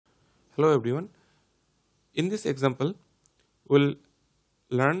Hello everyone. In this example, we'll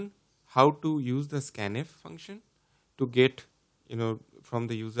learn how to use the scanf function to get from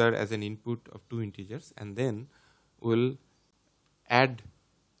the user as an input of two integers, and then we'll add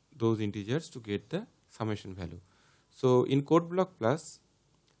those integers to get the summation value. So in code block plus,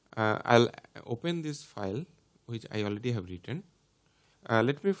 I'll open this file which I already have written.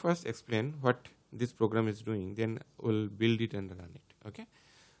 Let me first explain what this program is doing, then we'll build it and run it. Okay.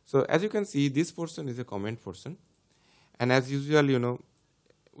 So as you can see, this portion is a comment portion, and as usual,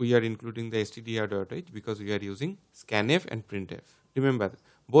 we are including the stdio.h because we are using scanf and printf. Remember,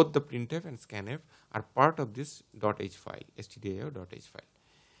 both the printf and scanf are part of this .h file, stdio.h file.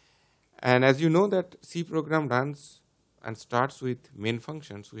 And as you know that C program runs and starts with main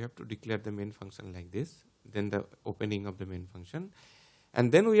functions, we have to declare the main function like this, then the opening of the main function,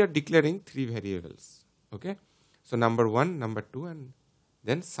 and then we are declaring three variables. Okay, so number 1, number 2, and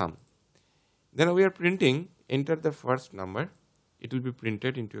then sum. Then we are printing, enter the first number, it will be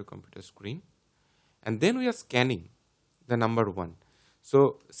printed into a computer screen, and then we are scanning the number 1.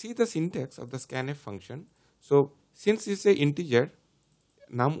 So see the syntax of the scanf function. So since it's a integer,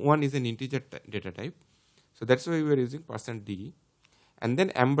 num1 is an integer data type, so that's why we are using %d, and then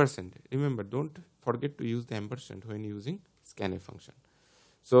ampersand. Remember, don't forget to use the ampersand when using scanf function.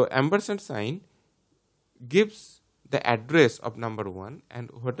 So ampersand sign gives the address of number 1, and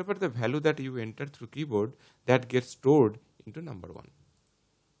whatever the value that you enter through keyboard, that gets stored into number 1,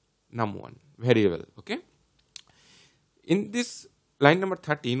 num1 variable. Okay. In this line number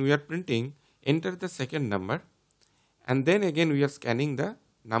 13, we are printing enter the second number, and then again we are scanning the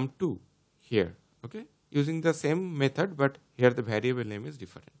num2 here. Okay, using the same method, but here the variable name is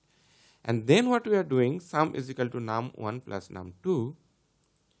different. And then what we are doing, sum is equal to num1 plus num2.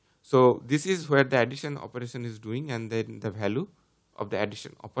 So this is where the addition operation is doing, and then the value of the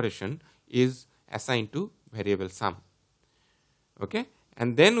addition operation is assigned to variable sum. Okay,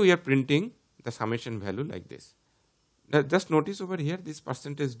 and then we are printing the summation value like this. Now just notice over here, this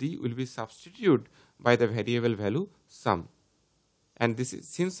 %d will be substituted by the variable value sum, and this is,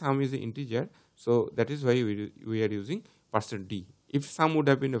 since sum is an integer, so that is why we are using %d. If sum would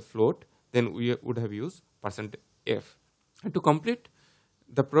have been a float, then we would have used %f. And to complete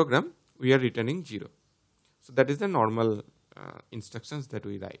the program, we are returning 0. So that is the normal instructions that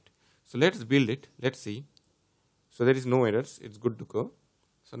we write. So let's build it. Let's see. So there is no errors. It's good to go.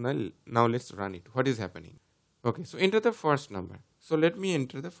 So now let's run it. What is happening? Okay. So enter the first number. So let me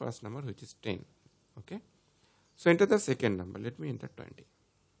enter the first number, which is 10. Okay. So enter the second number. Let me enter 20.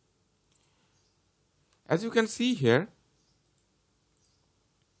 As you can see here,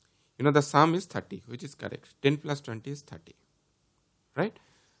 the sum is 30, which is correct. 10 plus 20 is 30. Right?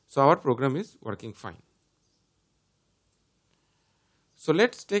 So our program is working fine. So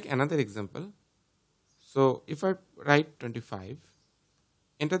let's take another example. So if I write 25,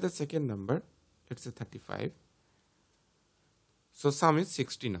 enter the second number, let's say 35. So sum is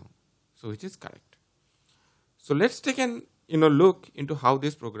 60 now, so which is correct. So let's take an look into how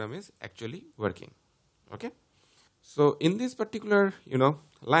this program is actually working. Okay. So in this particular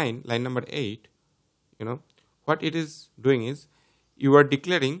line number 8, what it is doing is, you are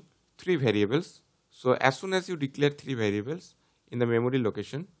declaring three variables. So as soon as you declare three variables in the memory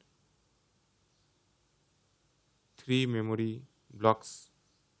location, three memory blocks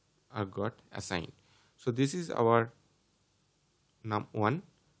are got assigned. So this is our num1,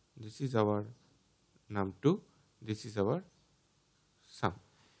 this is our num2, this is our sum.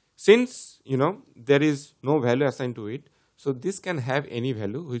 Since there is no value assigned to it, so this can have any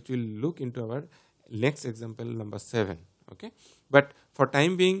value, which will look into our next example number 7. Okay, but for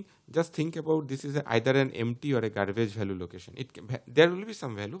time being, just think about this is either an empty or a garbage value location. There will be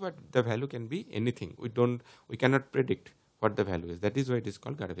some value, but the value can be anything. We cannot predict what the value is. That is why it is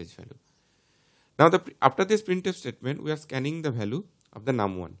called garbage value. Now after this printf statement, we are scanning the value of the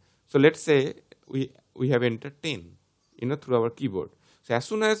num1. So let's say we have entered 10 through our keyboard. So as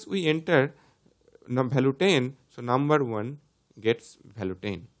soon as we enter value 10, so number 1 gets value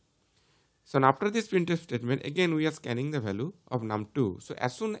 10. So now after this printf statement, again we are scanning the value of num2. So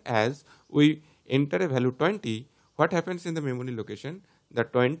as soon as we enter a value 20, what happens in the memory location? The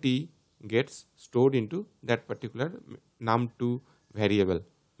 20 gets stored into that particular num2 variable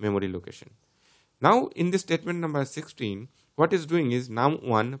memory location. Now in this statement number 16, what is doing is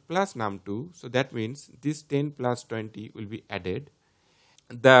num1 plus num2. So that means this 10 plus 20 will be added.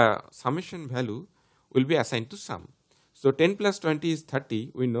 The summation value will be assigned to sum. So 10 plus 20 is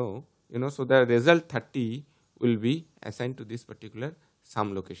 30, we know. So the result 30 will be assigned to this particular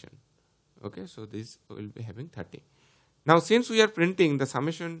sum location. Okay, so this will be having 30. Now since we are printing the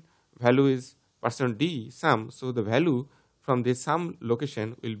summation value is percent %d sum, so the value from this sum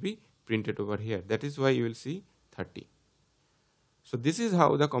location will be printed over here. That is why you will see 30. So this is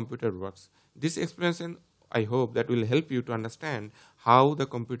how the computer works. This explanation, I hope, that will help you to understand how the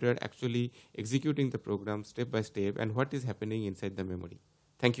computer actually executing the program step by step and what is happening inside the memory.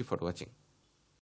 Thank you for watching.